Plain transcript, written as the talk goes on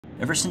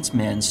Ever since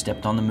man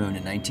stepped on the moon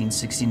in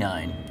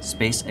 1969,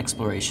 space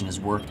exploration has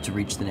worked to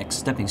reach the next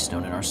stepping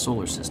stone in our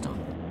solar system,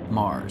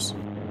 Mars.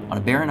 On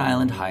a barren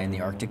island high in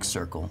the Arctic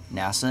Circle,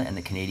 NASA and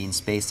the Canadian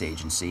Space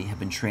Agency have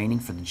been training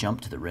for the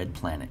jump to the Red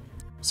Planet.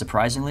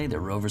 Surprisingly, their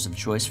rovers of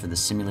choice for the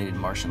simulated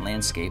Martian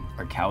landscape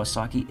are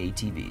Kawasaki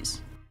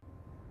ATVs.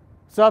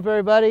 What's up,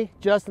 everybody?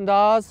 Justin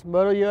Dawes,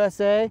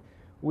 MotoUSA.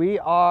 We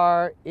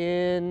are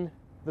in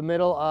the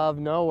middle of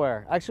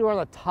nowhere. Actually, we're on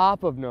the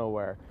top of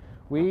nowhere.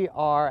 We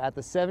are at the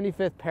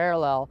 75th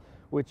parallel,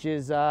 which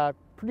is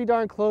pretty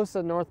darn close to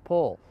the North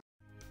Pole.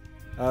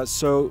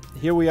 So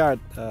here we are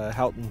at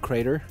Haughton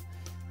Crater.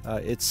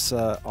 It's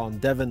on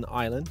Devon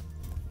Island.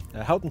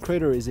 Haughton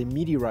Crater is a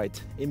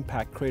meteorite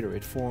impact crater.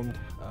 It formed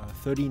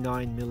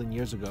 39 million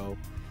years ago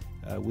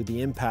with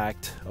the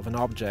impact of an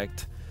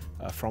object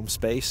from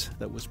space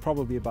that was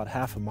probably about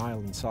half a mile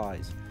in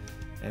size.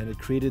 And it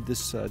created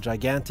this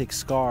gigantic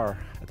scar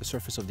at the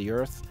surface of the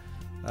Earth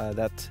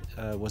that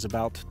was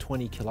about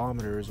 20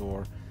 kilometers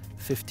or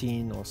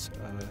 15 or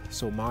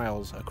so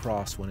miles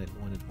across when it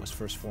was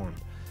first formed.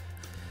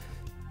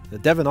 The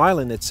Devon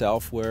Island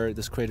itself, where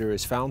this crater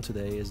is found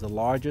today, is the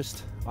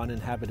largest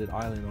uninhabited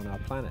island on our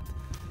planet.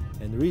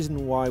 And the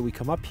reason why we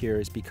come up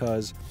here is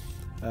because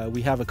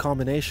we have a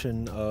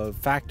combination of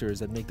factors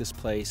that make this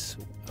place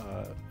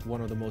one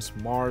of the most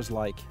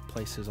Mars-like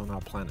places on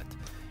our planet.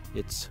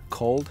 It's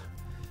cold.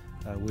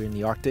 We're in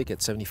the Arctic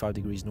at 75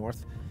 degrees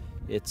north.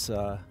 It's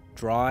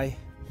dry.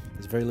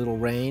 There's very little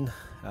rain,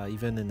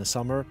 even in the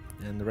summer,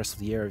 and the rest of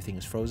the year everything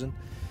is frozen.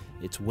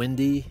 It's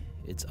windy.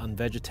 It's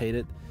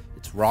unvegetated.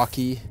 It's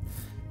rocky.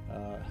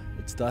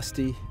 It's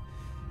dusty,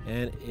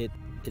 and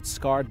it's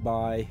scarred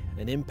by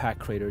an impact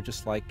crater,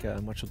 just like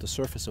much of the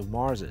surface of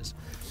Mars is.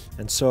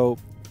 And so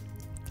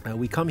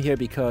we come here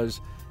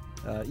because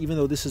even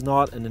though this is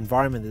not an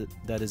environment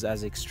that is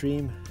as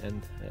extreme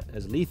and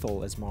as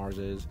lethal as Mars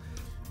is,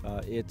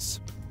 it's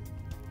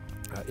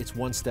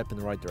one step in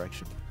the right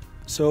direction.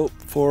 So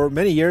for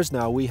many years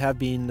now, we have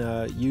been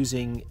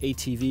using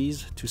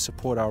ATVs to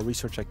support our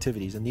research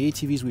activities, and the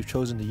ATVs we've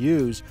chosen to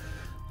use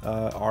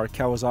are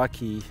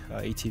Kawasaki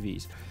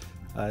ATVs.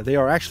 They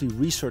are actually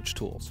research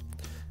tools.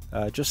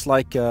 Just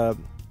like a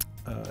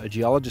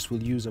geologist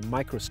will use a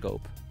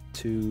microscope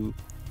to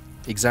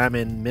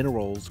examine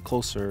minerals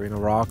closer in a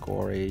rock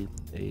or a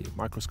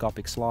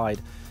microscopic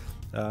slide,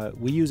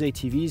 we use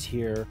ATVs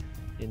here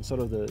in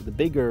sort of the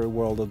bigger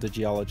world of the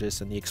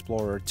geologist and the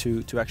explorer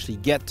to actually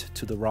get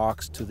to the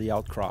rocks, to the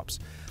outcrops.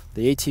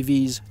 The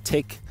ATVs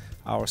take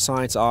our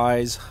science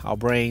eyes, our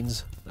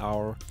brains,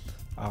 our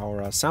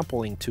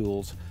sampling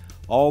tools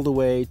all the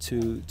way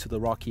to the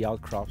rocky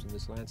outcrops in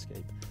this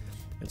landscape.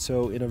 And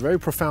so in a very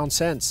profound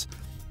sense,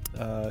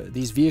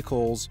 these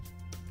vehicles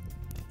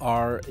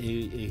are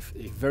a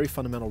very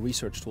fundamental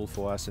research tool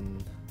for us,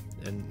 and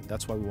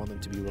that's why we want them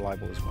to be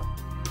reliable as well.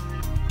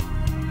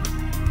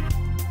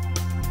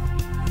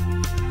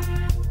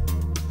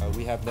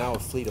 We have now a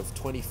fleet of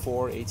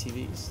 24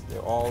 ATVs. They're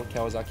all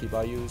Kawasaki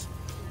Bayous.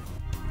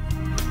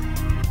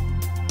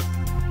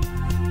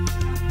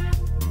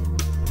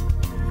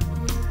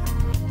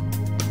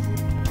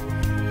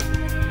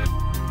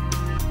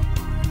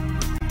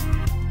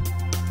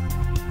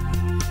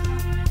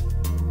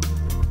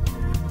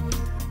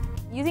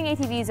 Using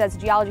ATVs as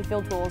geology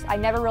field tools, I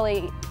never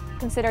really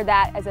considered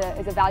that as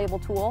a valuable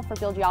tool for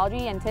field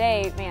geology, and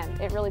today, man,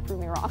 it really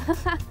proved me wrong.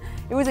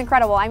 It was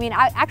incredible. I mean,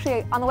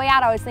 actually, on the way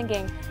out, I was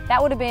thinking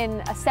that would have been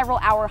a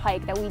several-hour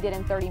hike that we did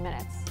in 30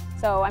 minutes.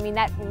 So, I mean,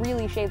 that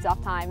really shaves off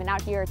time, and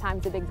out here,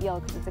 time's a big deal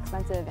because it's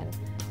expensive and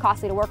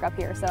costly to work up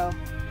here, so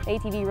the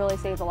ATV really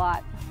saves a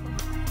lot.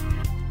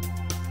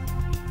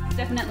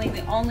 Definitely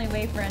the only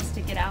way for us to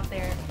get out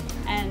there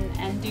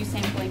and do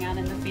sampling out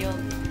in the field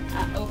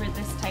over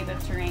this type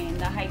of terrain.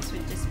 The hikes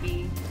would just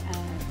be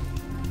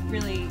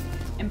really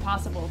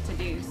impossible to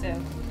do.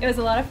 So it was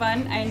a lot of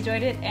fun. I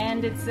enjoyed it,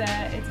 and it's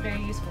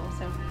very useful.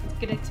 So it's a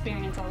good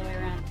experience all the way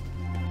around.